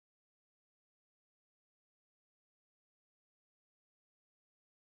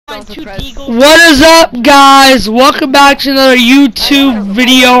find two deagles. What is up, guys? Welcome back to another YouTube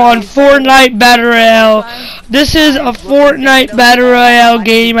video on Fortnite Battle Royale. This is a Fortnite Battle Royale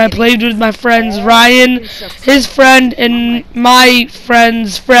game I played with my friends Ryan, his friend, and my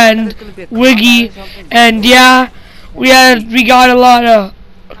friend's friend, Wiggy. And yeah, we got a lot of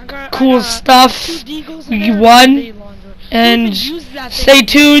cool stuff. We won. And stay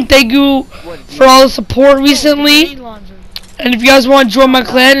tuned. Thank you for all the support recently. And if you guys want to join my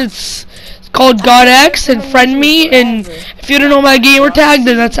clan, it's called GodX, and friend me. And if you don't know my gamer tag,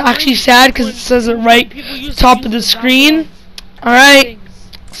 then that's actually sad because it says it right top of the screen. Alright,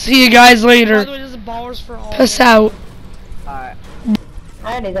 see you guys later. Peace out. I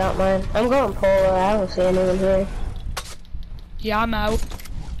already got mine. I'm going polar. I don't see anyone here. Yeah, I'm out.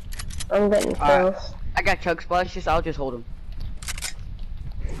 I'm getting close. I got chug splashes. I'll just hold them.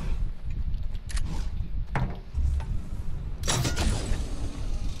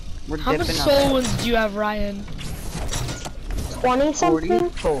 How much soul ones do you have, Ryan? 20 something?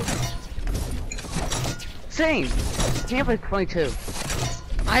 44. Same. You have like 22.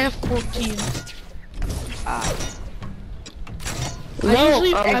 I have 14. No,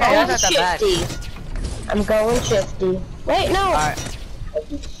 I'm going shifty. I'm going shifty. Wait, no. Alright.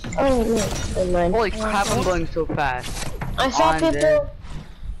 Oh, no. Never mind. Holy crap, I'm going so fast. I saw people.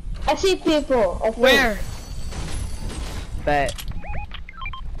 I see people. Where? Bet.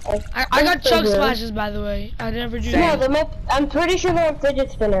 I got chug splashes, by the way. I never do No, that. I'm pretty sure they're a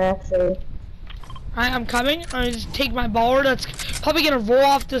fidget spinner, actually. I'm coming. I just take my baller. That's probably gonna roll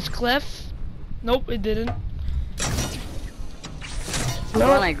off this cliff. Nope, it didn't. I'm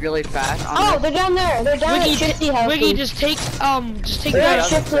going like really fast. Oh, they're down there. They're down at shifty houses. Wiggy, just take They're at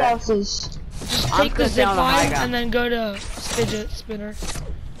shifty houses. Just take the zip line and then go to fidget spinner.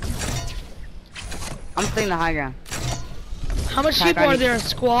 I'm staying the high ground. How much people are there? A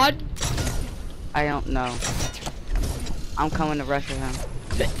squad? I don't know. I'm coming to rush with him.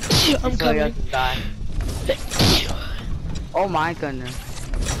 I'm coming. Oh my goodness.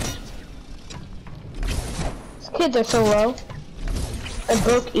 These kids are so low. I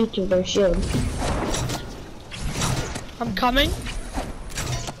broke each of their shields. I'm coming.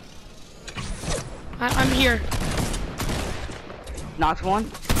 I'm here. Knocked one.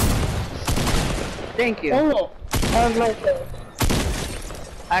 Thank you. Dang it. That was my fault.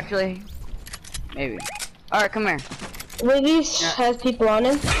 Actually, maybe. Alright, come here. Wiggy has people on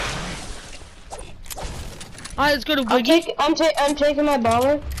him. Alright, let's go to Wiggy. I'm taking my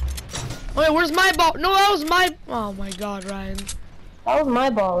baller. Wait, where's my ball? No, that was my. Oh my God, Ryan. That was my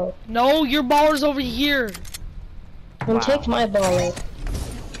baller. No, your baller's over here. Then take my baller.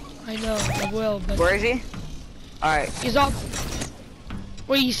 I know, I will, but. Where is he? Alright. He's up.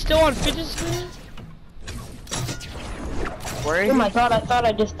 Wait, he's still on fidget spinner? Where is he? Oh my God, I thought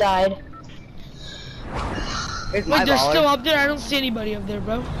I just died. Wait, they're still up there? I don't see anybody up there,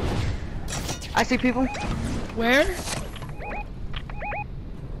 bro. I see people. Where?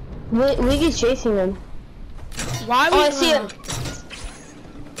 Wiggy's chasing them. Why I see him.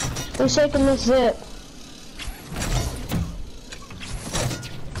 They're taking the zip.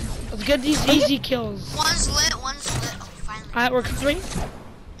 Let's get these easy kills. One's lit, one's lit. Oh, finally. Alright, we're coming.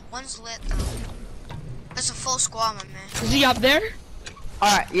 One's lit, though. That's a full squad, my man. Is he up there?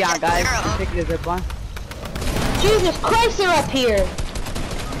 Alright, yeah, guys. they're Take the zip line. Jesus Christ, they're up here.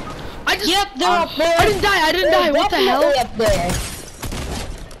 Yep, they're up there. I didn't die. What the hell? Up there.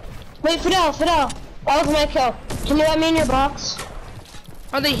 Wait, Fidel. That was my kill. Can you let me in your box?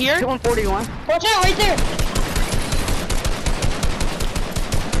 Are they here? 141. Watch out, right there.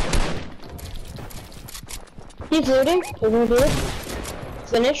 He's looting. He's gonna do it.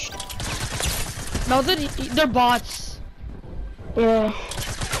 Finished. No, they're bots. Yeah.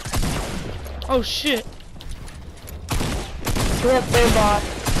 Oh shit. Yep, they're bots.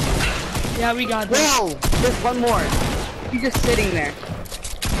 Yeah, we got this. Whoa! There's one more. He's just sitting there.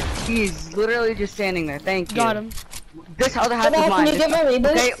 He's literally just standing there. Thank you. Got him. This other house is mine. Can you get my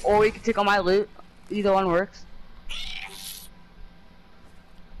reboot? Okay, or you can take all my loot. Either one works.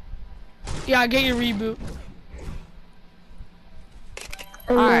 Yeah, get your reboot.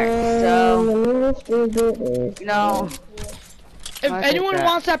 Alright, so you know, if anyone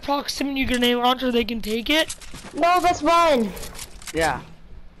wants that proximity grenade launcher, they can take it. No, that's mine. Yeah.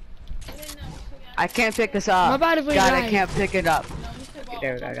 I can't pick this up. How about if we God, die? I can't pick it up. Okay,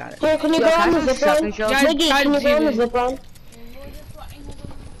 there we go, I got it. Here, can you go on the zip line? Guys, Wiggy, can you go on the zip line?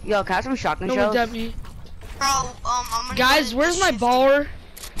 Yo, can I have some shotgun No, shells? what's me? Bro, I'm gonna Guys, where's my baller?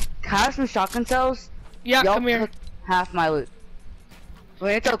 Can I have some shotgun shells? Yeah, Y'all come here. took half my loot. I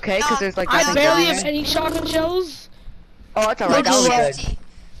mean, it's okay, because there's like I nothing barely down have there. any shotgun shells. Oh, it's alright, that was good.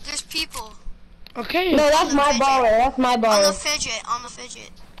 people. Okay. No, that's my baller. That's my On the baller. fidget, on the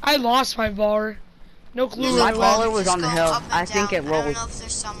fidget. I lost my baller. No clue There's where My it a went. baller bug was just on the going hill. up and I think down. it I don't rolled. know if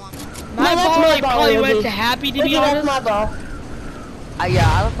there's someone. My that's baller my like ball, probably went Ruby. to happy to be That's honest. my ball. Yeah,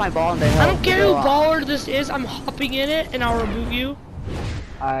 I left my ball on the hill. I don't care to who go up. baller this is. I'm hopping in it and I'll reboot you.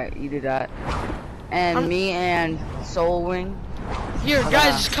 Alright, you do that. And me and Soul Wing. Here, Hold guys,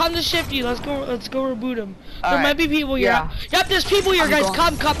 on. just come to Shifty. Let's go reboot him. There Alright, might be people here. yeah. Yep, there's people here, I'm guys.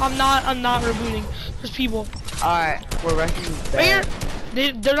 going. Come. I'm not rebooting. There's people. Alright, we're rushing Right here.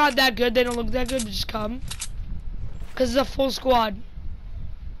 there. They're not that good. They don't look that good, but just come. Cause it's a full squad.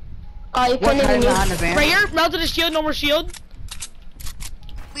 Oh, you What couldn't kind even use. behind the van? Right here, melted a shield, no more shield.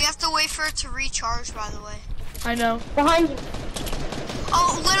 We have to wait for it to recharge, by the way. I know. Behind you.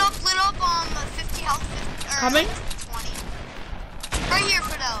 Oh, lit up, 50 health, 50, or Coming? 20. Right here,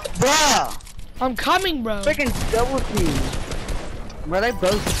 Fidel. Bruh! I'm coming, bro. Freaking double team. Bro, they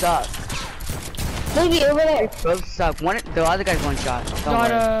both suck. Maybe over there. Both suck. The other guy's one shot. Don't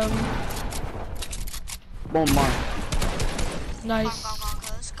Got worry. One more. Nice.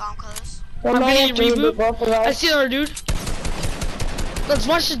 Gone close. They I'm might getting have to reboot reboot. both of I us. see another dude. Let's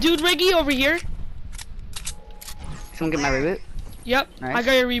watch the dude, Riggy, over here. Someone get my reboot? Yep, Nice. I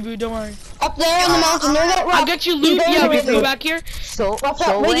got your reboot. Don't worry. Up there on the mountain. Near that rock. I'll get you loot. He's Yeah, going we to can go reboot. back here. Soul Watch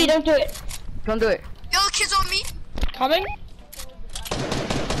out, Wiggy, Wing? don't do it. Don't do it. Yo, the kid's on me. Coming.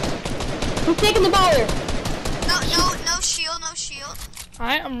 He's taking the baller. No shield, no shield.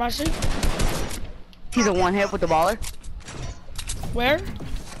 Alright, I'm rushing. He's a one hit with the baller. Where?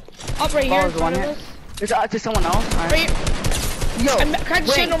 Up right here in Baller's front one of hit. us. There's just someone else. Alright. Right here. Yo, Can I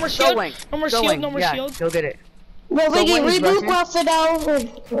just say no more Soul shield? Wing. No more Soul shield, Wing. no more Yeah, shield. he'll get it. No, So Wiggy, when he's reboot rushing- while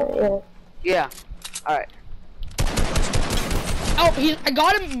Fidel. Yeah. Alright. Oh, I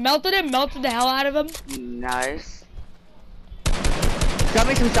got him, melted the hell out of him. Nice. Drop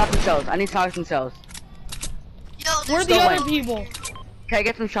me some shotgun shells. I need shotgun shells. Yo, Where are there's the Soul other Wing. people? Can I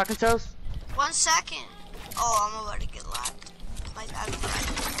get some shotgun shells? 1 second. Oh, I'm about to get lagged. My bad.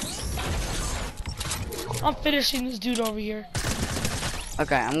 I'm finishing this dude over here.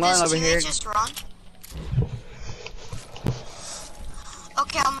 Okay, I'm going This over here. teammate just run.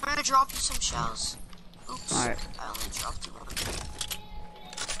 Okay, I'm gonna drop you some shells. Oops. Alright. I only dropped you one.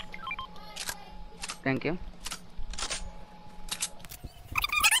 Thank you.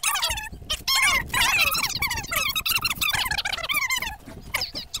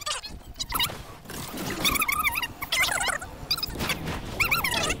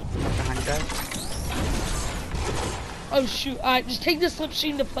 Behind you guys. Oh shoot! Alright, just take the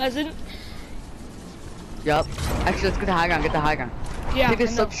slipstream to Pleasant. Yup. Actually, let's get the high ground. Get the high ground. Yeah. Take the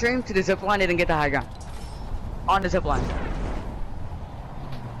I know. slipstream to the zip line and then get the high ground. On the zip line.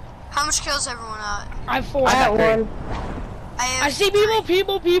 How much kills everyone at? I have 4. I got One. I see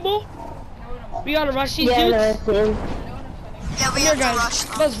people. We gotta rush these Yeah, dudes. no, I see him. Yeah, we Here, have to rush guys.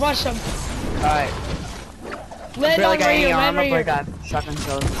 them. Let's rush them. Alright. Land Barely on got right any here. Land armor, right but I here. got shotgun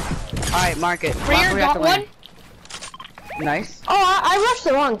shells. Alright, mark it. Right here. We have Got to win. one. Nice. Oh, I rushed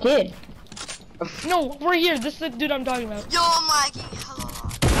the wrong kid. No, we're here. This is the dude I'm talking about. Yo, I'm lagging. Hello.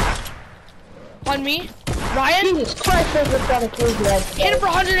 On me. Ryan. Jesus Christ, I just got a kill dead. Hit him for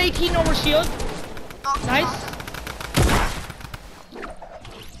 118 over shield. Knocked him Nice. out.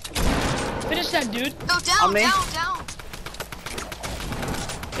 Finish that dude. Yo, On down, me. down.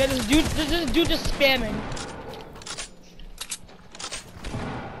 Yeah, this dude just spamming.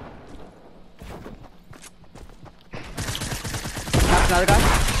 Knocked another guy.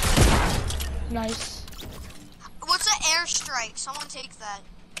 Nice. What's an airstrike? Someone take that.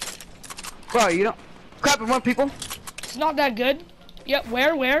 Bro, you don't. Crap, more people. It's not that good. Yep.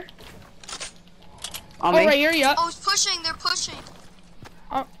 Where? On Oh, me. right here. Yep. Oh, it's pushing. They're pushing.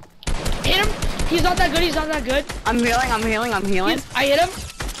 Hit him. He's not that good. I'm healing. I hit him.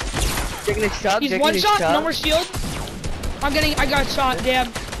 Taking a shove. He's taking one a shot. shove. No more shield. I got shot. Damn.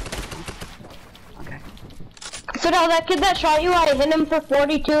 Okay. Fidel, that kid that shot you, I hit him for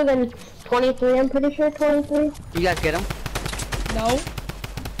 42, then 23, I'm pretty sure, 23. You guys get him? No.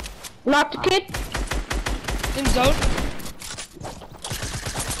 Knocked the kid. In zone.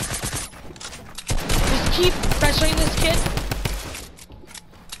 Just keep pressuring this kid.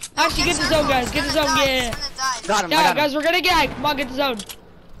 Actually, get the zone, guys. Get the zone. Yeah. Got him. I Yeah, got him. guys, we're gonna gag. Come on, get the zone.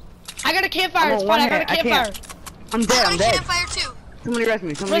 I got a campfire. I'm It's on fine. I one got a hit. I campfire. can't. I'm dead. I'm dead. Campfire too. Somebody res me.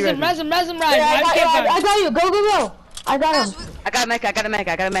 Res Somebody him, res me. Ryan. Yeah, I have a I campfire. got you, go. I got him. I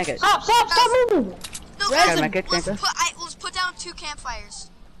gotta make it. Stop moving. No, Res guys, him. Make it, let's Santa. put down 2 campfires.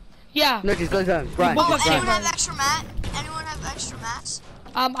 Yeah. No, just go zone. Run. Both Oh, of anyone campfires. have extra mat? Anyone have extra mats?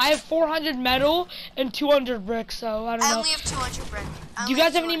 I have 400 metal and 200 bricks, so I don't know. I only have 200 brick. Do you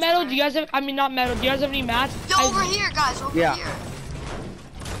guys have any metal? Do you guys have? I mean, not metal. Do you guys have any mats? Yo, over here, guys. Over here.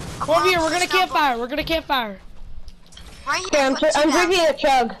 Over here. We're gonna campfire. We're gonna campfire. Right here. I'm drinking a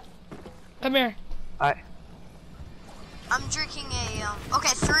chug. Come here. Alright. I'm drinking a Okay,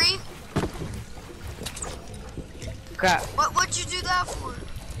 3. Crap. What'd you do that for?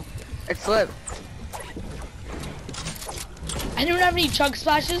 It slipped. Anyone have any chug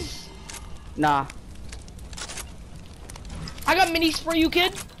splashes? Nah. I got minis for you,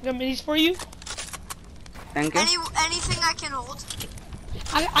 kid. I got minis for you. Thank you. Anything I can hold?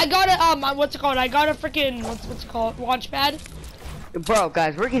 I got a what's it called? I got a freaking what's it called? Launch pad. Bro,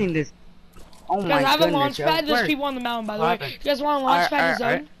 guys, we're getting this. Oh my Guys, I have goodness. a launch pad. There's people on the mountain, by the way. You guys want a launch pad in the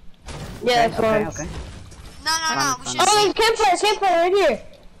zone? Yeah, that's fine. Okay. No. We should Oh, there's campfire right here.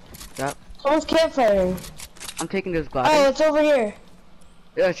 Yep. Someone's campfiring. I'm taking this glider. Oh, it's over here.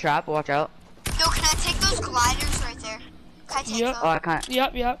 There's a trap, watch out. Yo, can I take those gliders right there? Can I take Yep. those? Oh, I can't.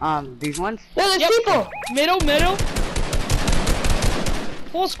 Yep. These ones? No, there's Yep. people. Middle.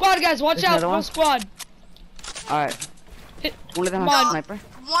 Full squad, guys. Watch out. Full squad. Alright. One of them Come has a on. sniper.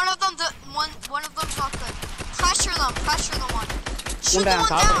 One of them's not good. Pressure the one. Shoot down, the one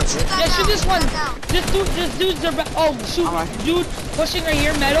top down. of it. Shoot that Yeah, down. shoot this one. That down. This dude's the oh shoot, Alright. dude pushing right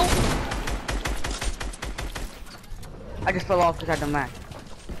here, metal. I just fell off because I had the match.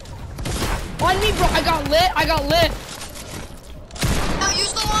 On me, bro. I got lit. No,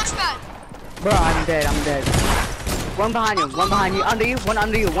 use the launch pad. Bro, I'm dead. One behind you, under you, one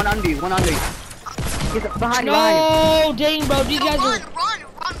under you. He's behind you. No, dang, bro. These No, guys run,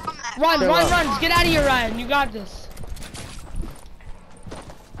 are Matt. run. Get out of here, Ryan. You got this.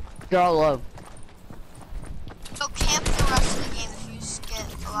 They're all low. Go camp the rest of the game if you just get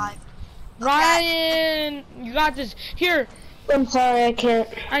alive. Ryan, you got this. Here. I'm sorry, I can't.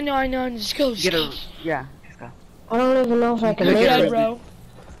 I know. Just go. Get a, yeah, just go. I don't even know if I can Good make Good, it. bro.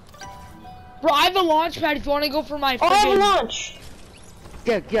 Bro, I have a launch pad if you want to go for my Oh, I have a freaking... launch.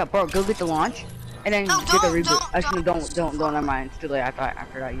 Yeah, bro, go get the launch. And then No, get the don't, reboot. Actually, don't. don't, never mind. It's too late.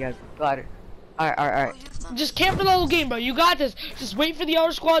 After that, you guys got it. Alright. Just camp for the whole game, bro. You got this. Just wait for the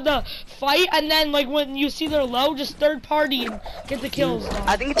other squad to fight, and then, like, when you see they're low, just third party and get the kills, dog.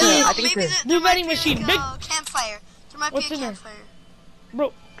 I think it's Maybe a New vending machine. Big... campfire. There might What's be a in there? campfire.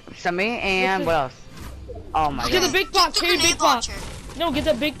 Bro, Semi and what else? Oh my get god. the big pot. Get the Carry big grenade pot. launcher. No, get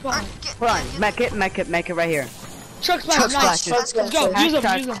the big pot. Hold on, make it right here. Truck splash. Truck Nice. splashes. Let's go. Use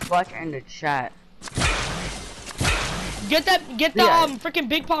them. Splash in the chat. Get the Yeah. freaking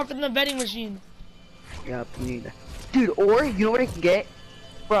big pot from the vending machine. Yep, you need that. Dude, or you know what I can get?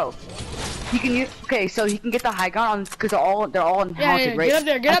 Bro, he can use, so he can get the high ground on, because they're all in haunted, right? Get up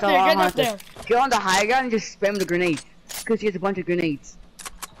there. Get up there. Get on the high ground and just spam the grenades. Because he has a bunch of grenades.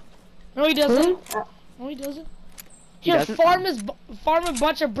 No, he doesn't. No, he doesn't. Here, doesn't? farm a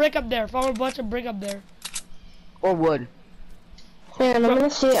bunch of brick up there. Or wood. Man, I'm gonna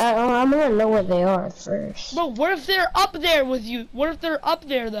see. I'm gonna know where they are first. But what if they're up there with you? What if they're up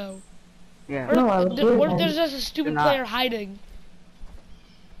there though? Yeah. Or No, I would do what if that. there's just a stupid They're not. player hiding?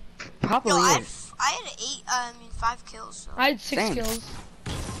 Probably Yo, I is. had 5 kills. So. I had 6 Same. kills.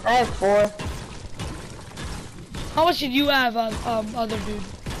 I have 4. How much did you have, other dude?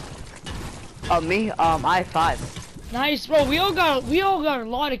 Me? I have 5. Nice, bro. We all got a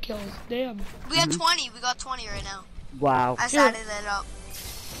lot of kills. Damn. We got 20. We got 20 right now. Wow. I Here. added it up.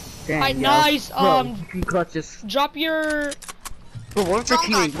 Damn, Alright, yo. nice. Bro, you can clutch this. Drop your. Bro, what if they're Drum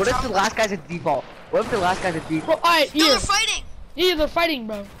teaming? gun, What if the drum last guy's a default? What if the last guy's a Bro, default? alright, Yo, here. they're fighting. Yeah, they're fighting,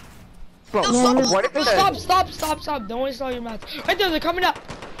 bro. Bro, No, what if Bro, it's stop. Don't waste all your mats. Right there, they're coming up.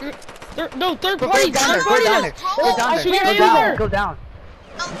 No, third Bro, party. go down there, Third party. go down there, go down Shoot there, your go AR. down, go down.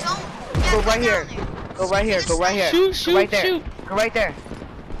 No, don't. Yeah, Go right down here. there. Go right here, go right here. Shoot, Go right there. shoot. Go right there.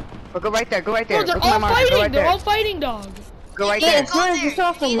 Bro, go right there, go right there. Bro, they're Look at my all marker, go fighting. right They're there. all fighting, dog. Go right Yeah, there. go there. Just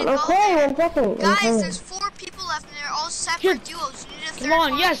off You need to go okay, there. 1 second. Guys, there's 4 people left and they're all Here. separate duos. You need a third Come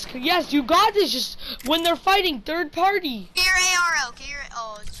on, one. yes, you got this. Just when they're fighting, third party. Get your AR out. Get your.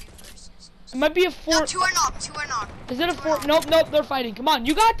 Oh, it's 2 versus. It might be a No, 4. 2 are knocked. Is it a 4? Nope, they're fighting. Come on,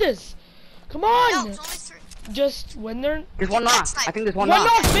 you got this. Come No, on. it's only 3. Just when they're. There's one knock. I think there's one One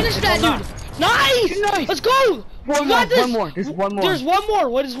knock. knock, finish that, one dude. Nice. Let's go. One You more, got this. one more. There's one more. There's one more.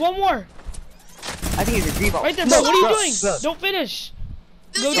 What is one more? I think he's a default. Right there, bro. What are you Bro, doing? bro. Don't finish.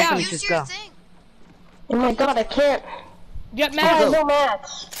 Use Go your, down. use Just your go. thing. Oh my god, I can't. Get I mad. have go. no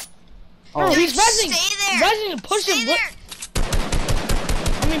mats. Bro, Oh. he's Dude, resing. stay there. Resing. Push Stay him. there.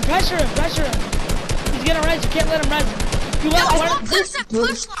 I mean, pressure him. He's gonna res. You can't let him res. You No, let don't push them.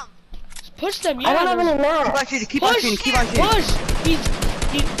 Push them. push them. I Yeah. don't have any Keep on mats. shooting, keep on Push. shooting, keep on shooting. Push. He's.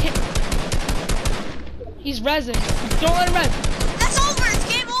 He's resin. Don't let him res. That's over. It's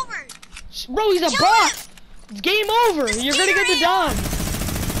game over. Bro, he's a Kill bot. him. It's game over. You're gonna get the done.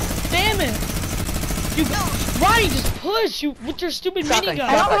 Damn it. You, Ronnie, just push you with your stupid Shotgun, minigun.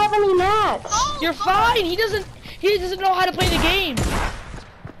 I don't have any mats. Oh, You're fine. He doesn't know how to play the game.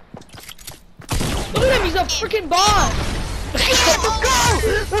 Look at him. He's a freaking bot.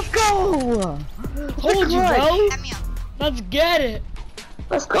 Let's go! Told you, bro. Let me up. Let's get it.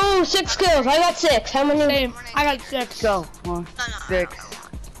 Let's go. 6 kills. I got 6. How many? Same. I got 6. Go. 1, 6.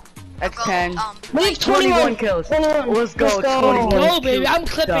 That's 10. We have 21 kills. 21. Let's go. 21 Go, baby. kills. I'm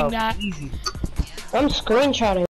clipping that. Easy. I'm screenshotting.